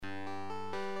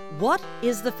What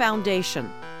is the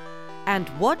foundation? And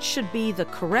what should be the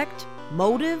correct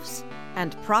motives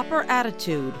and proper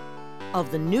attitude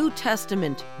of the New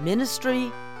Testament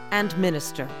ministry and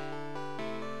minister?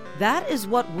 That is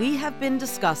what we have been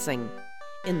discussing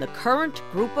in the current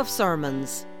group of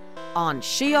sermons on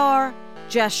Shear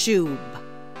Jashub.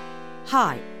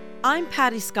 Hi, I'm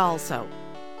Patty Scalzo,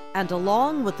 and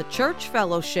along with the Church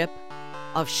Fellowship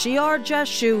of Shear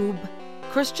Jashub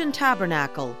Christian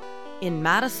Tabernacle in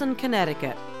Madison,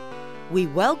 Connecticut, we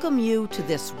welcome you to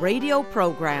this radio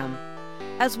program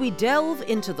as we delve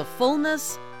into the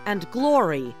fullness and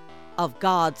glory of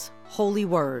God's holy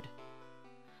word.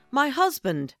 My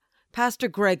husband, Pastor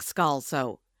Greg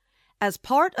Scalzo, as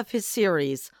part of his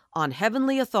series on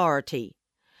heavenly authority,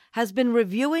 has been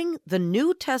reviewing the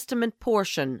New Testament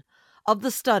portion of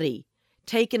the study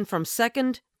taken from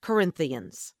 2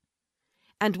 Corinthians.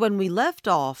 And when we left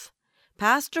off,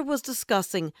 Pastor was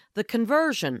discussing the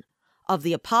conversion of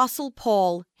the Apostle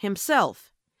Paul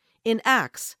himself in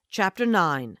Acts chapter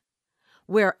 9,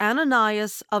 where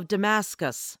Ananias of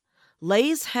Damascus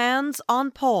lays hands on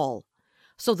Paul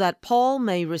so that Paul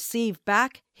may receive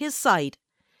back his sight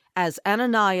as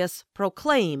Ananias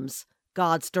proclaims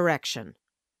God's direction.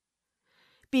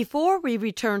 Before we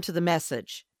return to the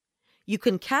message, you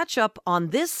can catch up on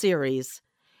this series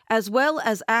as well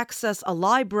as access a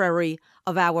library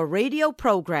of our radio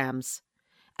programs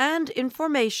and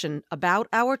information about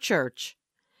our church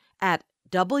at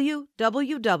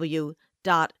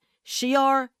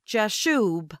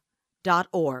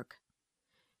www.shearjashub.org.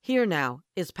 Here now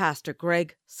is Pastor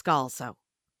Greg Scalzo.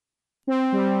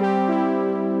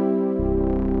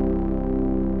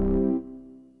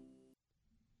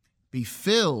 Be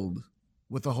filled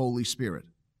with the Holy Spirit.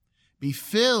 Be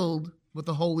filled with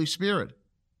the Holy Spirit.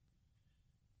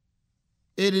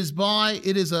 It is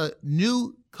a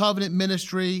new covenant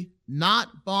ministry,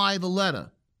 not by the letter,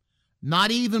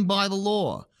 not even by the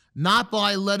law, not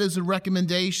by letters of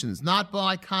recommendations, not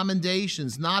by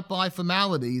commendations, not by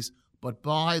formalities, but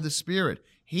by the Spirit.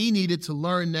 He needed to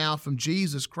learn now from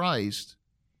Jesus Christ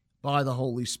by the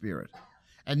Holy Spirit.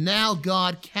 And now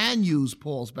God can use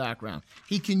Paul's background.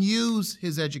 He can use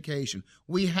his education.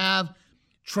 We have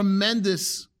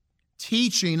tremendous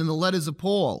teaching in the letters of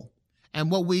Paul and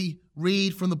what we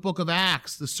read from the book of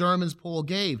Acts, the sermons Paul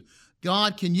gave.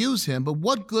 God can use him, but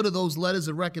what good are those letters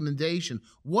of recommendation?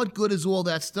 What good is all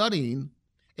that studying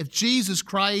if Jesus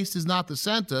Christ is not the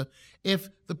center, if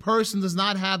the person does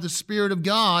not have the Spirit of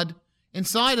God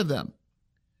inside of them?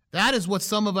 That is what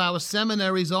some of our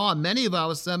seminaries are. Many of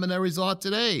our seminaries are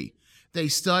today. They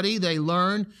study, they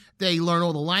learn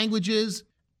all the languages,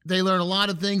 they learn a lot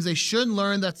of things they shouldn't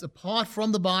learn that's apart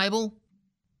from the Bible,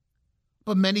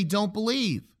 but many don't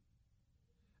believe.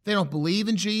 They don't believe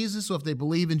in Jesus, or if they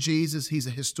believe in Jesus, he's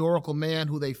a historical man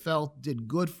who they felt did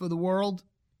good for the world.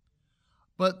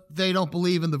 But they don't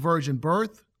believe in the virgin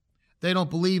birth. They don't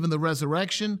believe in the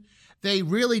resurrection. They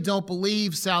really don't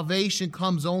believe salvation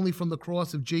comes only from the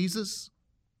cross of Jesus.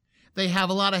 They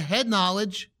have a lot of head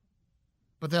knowledge,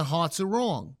 but their hearts are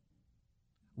wrong.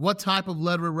 What type of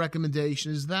letter of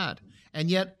recommendation is that? And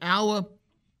yet our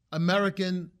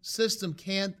American system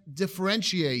can't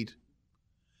differentiate.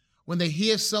 When they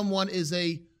hear someone is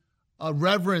a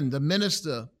reverend, a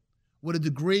minister with a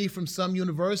degree from some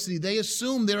university, they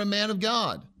assume they're a man of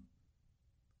God.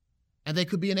 And they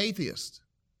could be an atheist.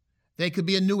 They could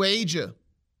be a New Ager.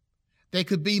 They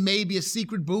could be maybe a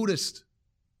secret Buddhist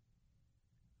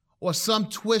or some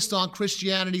twist on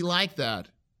Christianity like that.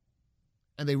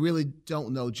 And they really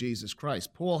don't know Jesus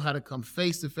Christ. Paul had to come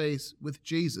face to face with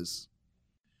Jesus.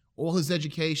 All his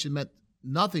education meant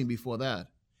nothing before that.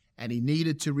 And he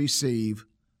needed to receive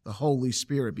the Holy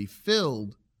Spirit, be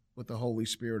filled with the Holy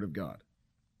Spirit of God.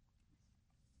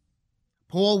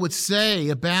 Paul would say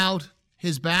about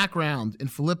his background in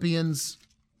Philippians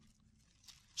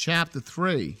chapter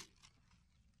 3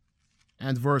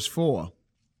 and verse 4.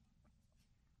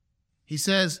 He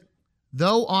says,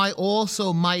 "Though I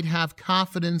also might have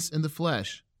confidence in the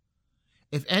flesh,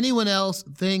 if anyone else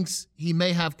thinks he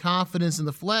may have confidence in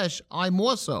the flesh, I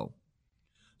more so.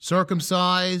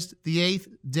 Circumcised the 8th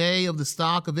day of the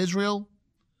stock of Israel,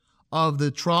 of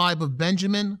the tribe of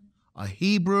Benjamin, a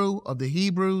Hebrew of the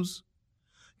Hebrews,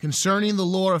 concerning the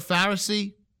law of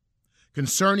Pharisee,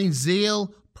 concerning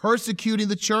zeal, persecuting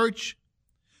the church,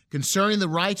 concerning the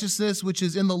righteousness which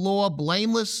is in the law,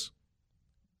 blameless.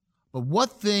 But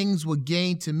what things were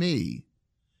gained to me,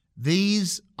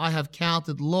 these I have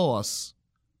counted loss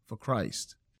for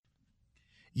Christ.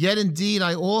 Yet indeed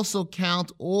I also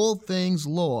count all things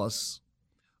loss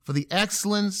for the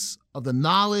excellence of the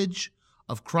knowledge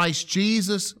of Christ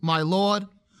Jesus my Lord,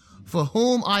 for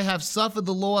whom I have suffered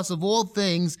the loss of all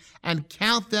things and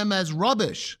count them as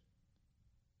rubbish,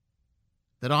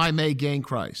 that I may gain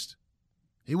Christ.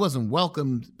 He wasn't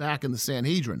welcomed back in the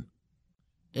Sanhedrin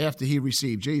after he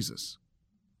received Jesus.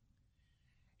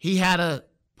 He had to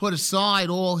put aside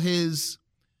all his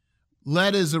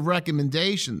letters of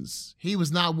recommendations. He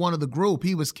was not one of the group.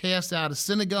 He was cast out of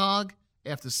synagogue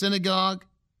after synagogue.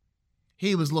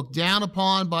 He was looked down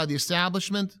upon by the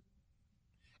establishment.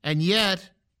 And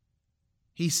yet,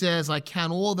 he says, I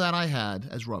count all that I had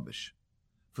as rubbish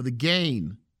for the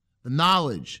gain, the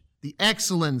knowledge, the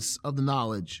excellence of the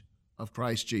knowledge of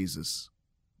Christ Jesus,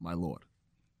 my Lord.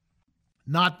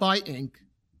 Not by ink,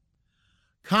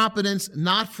 competence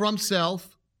not from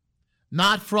self,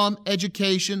 not from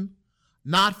education,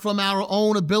 not from our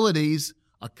own abilities,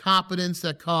 a competence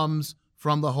that comes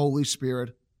from the Holy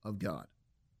Spirit of God.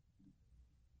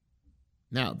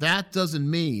 Now, that doesn't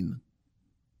mean,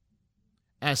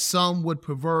 as some would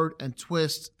pervert and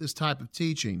twist this type of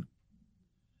teaching,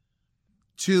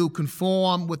 to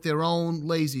conform with their own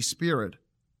lazy spirit.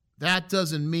 That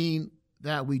doesn't mean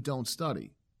that we don't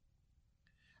study.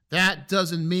 That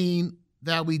doesn't mean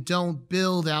that we don't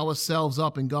build ourselves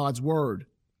up in God's word,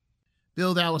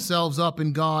 build ourselves up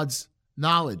in God's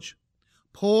knowledge.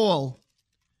 Paul,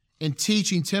 in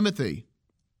teaching Timothy,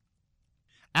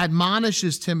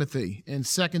 admonishes Timothy in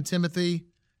 2 Timothy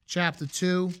chapter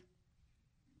 2,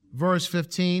 verse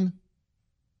 15.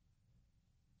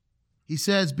 He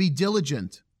says, be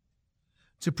diligent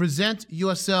to present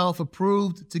yourself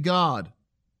approved to God,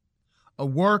 a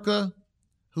worker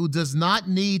who does not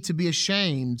need to be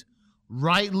ashamed,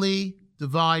 rightly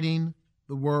dividing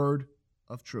the word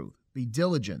of truth. Be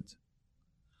diligent.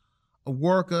 A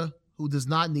worker who does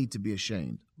not need to be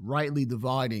ashamed, rightly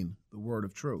dividing the word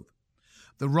of truth.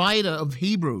 The writer of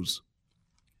Hebrews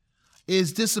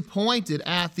is disappointed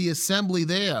at the assembly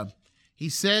there. He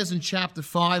says in chapter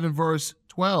 5 and verse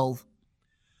 12,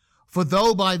 for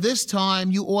though by this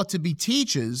time you ought to be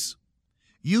teachers,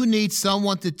 you need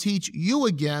someone to teach you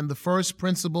again the first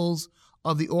principles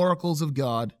of the oracles of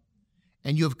God,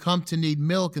 and you have come to need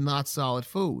milk and not solid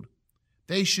food.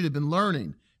 They should have been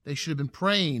learning. They should have been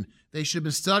praying. They should have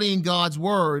been studying God's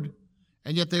word,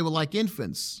 and yet they were like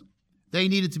infants. They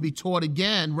needed to be taught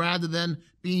again rather than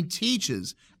being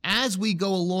teachers. As we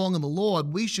go along in the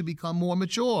Lord, we should become more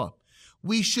mature.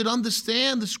 We should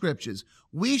understand the scriptures.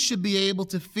 We should be able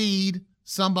to feed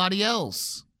somebody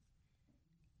else.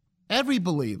 Every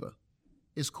believer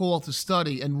is called to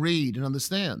study and read and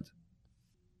understand.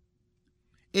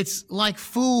 It's like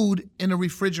food in a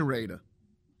refrigerator.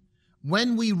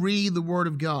 When we read the Word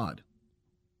of God,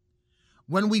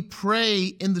 when we pray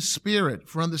in the Spirit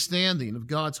for understanding of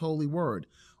God's holy word,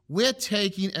 we're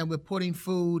taking and we're putting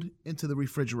food into the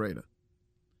refrigerator.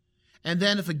 And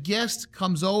then if a guest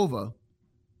comes over,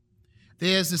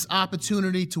 there's this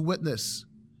opportunity to witness,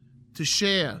 to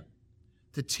share,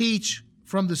 to teach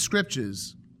from the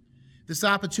scriptures. This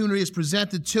opportunity is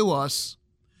presented to us,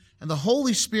 and the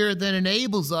Holy Spirit then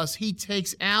enables us. He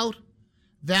takes out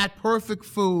that perfect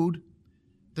food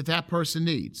that person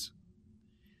needs.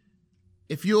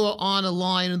 If you're on a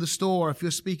line in the store, if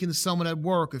you're speaking to someone at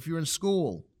work, if you're in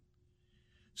school,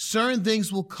 certain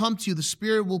things will come to you. The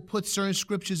Spirit will put certain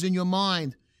scriptures in your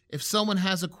mind. If someone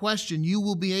has a question, you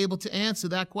will be able to answer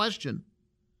that question.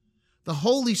 The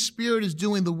Holy Spirit is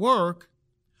doing the work,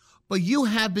 but you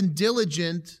have been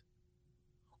diligent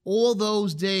all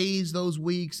those days, those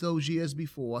weeks, those years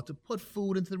before to put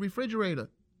food into the refrigerator.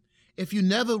 If you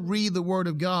never read the Word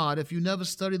of God, if you never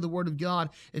study the Word of God,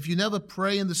 if you never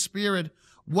pray in the Spirit,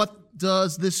 what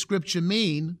does this scripture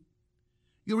mean?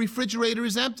 Your refrigerator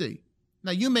is empty.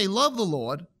 Now, you may love the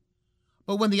Lord,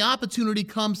 but when the opportunity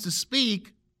comes to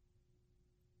speak,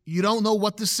 you don't know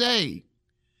what to say.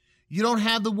 You don't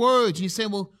have the words. And you say,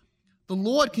 well, the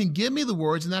Lord can give me the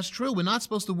words, and that's true. We're not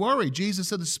supposed to worry. Jesus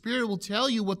said the Spirit will tell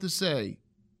you what to say.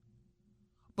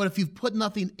 But if you've put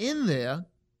nothing in there,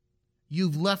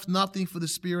 you've left nothing for the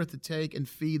Spirit to take and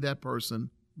feed that person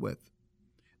with.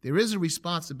 There is a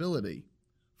responsibility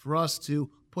for us to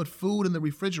put food in the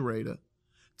refrigerator,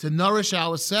 to nourish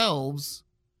ourselves,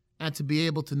 and to be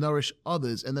able to nourish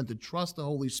others, and then to trust the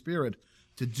Holy Spirit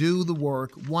to do the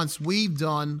work once we've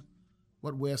done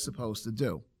what we're supposed to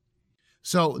do.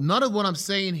 So none of what I'm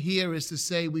saying here is to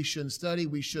say we shouldn't study,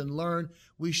 we shouldn't learn,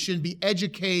 we shouldn't be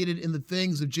educated in the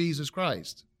things of Jesus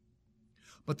Christ.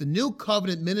 But the new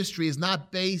covenant ministry is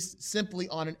not based simply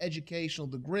on an educational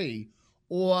degree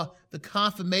or the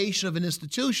confirmation of an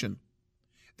institution.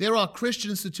 There are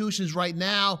Christian institutions right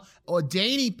now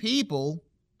ordaining people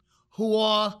who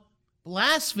are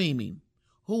blaspheming,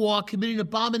 who are committing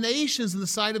abominations in the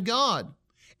sight of God.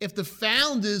 if the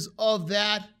founders of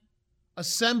that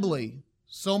assembly,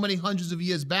 so many hundreds of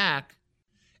years back,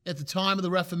 at the time of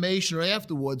the Reformation or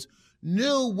afterwards,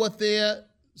 knew what their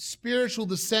spiritual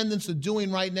descendants are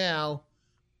doing right now,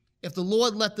 if the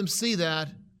Lord let them see that,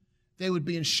 they would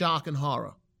be in shock and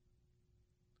horror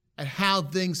at how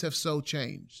things have so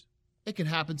changed. It can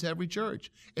happen to every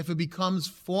church. If it becomes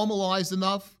formalized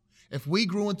enough, if we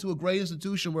grew into a great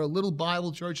institution, we're a little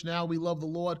Bible church now, we love the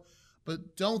Lord,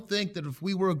 but don't think that if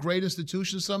we were a great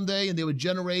institution someday and there were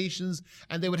generations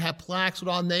and they would have plaques with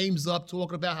our names up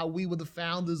talking about how we were the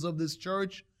founders of this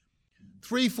church,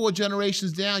 3-4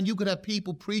 generations down, you could have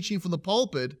people preaching from the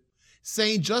pulpit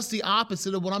saying just the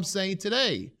opposite of what I'm saying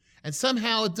today. And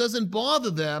somehow it doesn't bother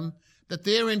them that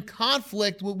they're in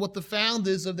conflict with what the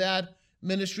founders of that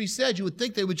ministry said. You would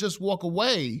think they would just walk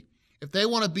away. If they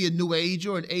want to be a New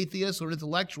Ager or an atheist or an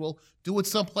intellectual, do it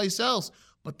someplace else.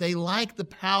 But they like the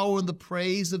power and the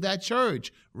praise of that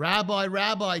church. Rabbi,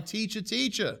 rabbi, teacher,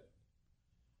 teacher.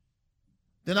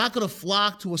 They're not going to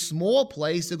flock to a small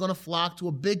place. They're going to flock to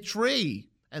a big tree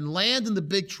and land in the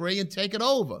big tree and take it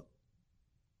over.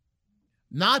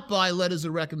 Not by letters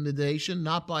of recommendation,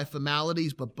 not by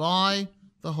formalities, but by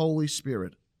the Holy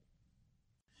Spirit.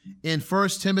 In 1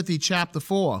 Timothy chapter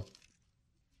 4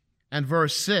 and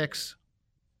verse 6,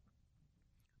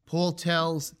 Paul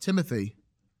tells Timothy,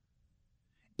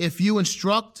 if you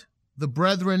instruct the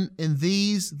brethren in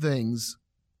these things,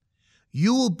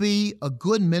 you will be a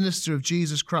good minister of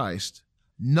Jesus Christ,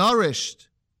 nourished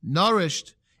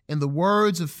in the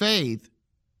words of faith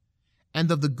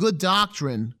and of the good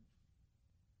doctrine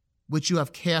which you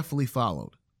have carefully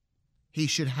followed. He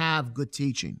should have good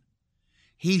teaching.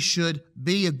 He should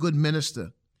be a good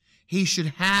minister. He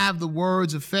should have the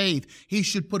words of faith. He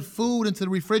should put food into the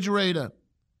refrigerator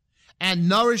and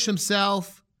nourish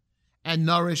himself and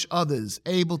nourish others,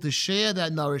 able to share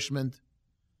that nourishment.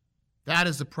 That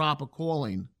is the proper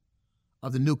calling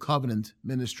of the New Covenant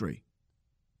ministry.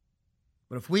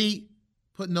 But if we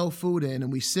put no food in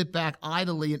and we sit back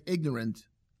idly and ignorant,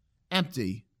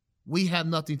 empty, we have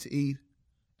nothing to eat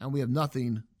and we have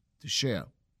nothing to share.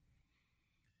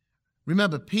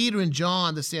 Remember, Peter and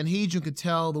John, the Sanhedrin could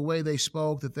tell the way they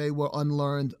spoke that they were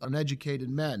unlearned, uneducated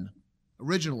men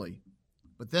originally.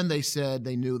 But then they said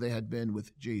they knew they had been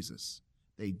with Jesus.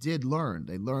 They did learn.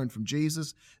 They learned from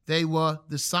Jesus. They were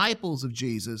disciples of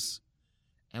Jesus,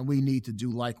 and we need to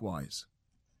do likewise.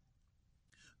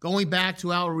 Going back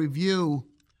to our review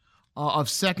of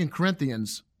 2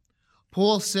 Corinthians,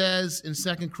 Paul says in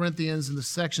 2 Corinthians, in the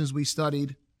sections we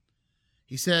studied,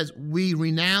 he says, we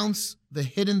renounce the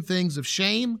hidden things of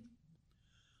shame.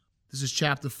 This is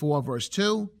chapter 4, verse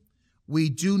 2. We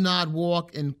do not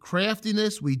walk in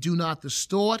craftiness. We do not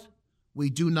distort. We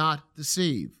do not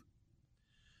deceive.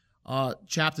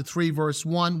 Chapter 3, verse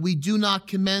 1, we do not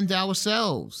commend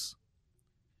ourselves.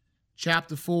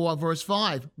 Chapter 4, verse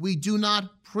 5, we do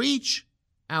not preach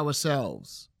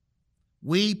ourselves.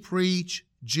 We preach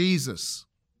Jesus.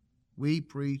 We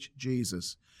preach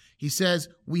Jesus. He says,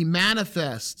 we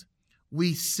manifest,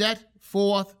 we set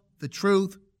forth the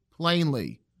truth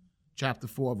plainly. Chapter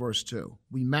 4, verse 2.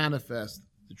 We manifest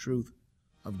the truth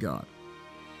of God.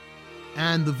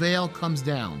 And the veil comes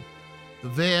down. The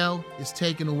veil is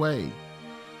taken away.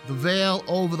 The veil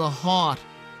over the heart,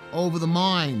 over the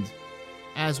mind,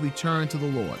 as we turn to the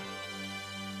Lord.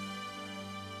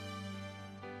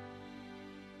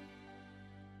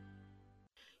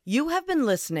 You have been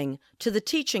listening to the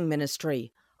teaching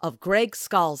ministry of Greg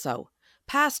Scalzo,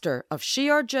 pastor of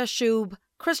Shear Jashub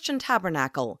Christian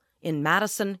Tabernacle in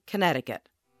Madison, Connecticut.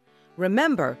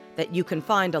 Remember that you can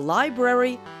find a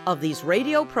library of these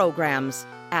radio programs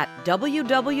at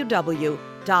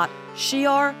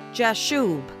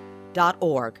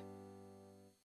www.shearjashub.org.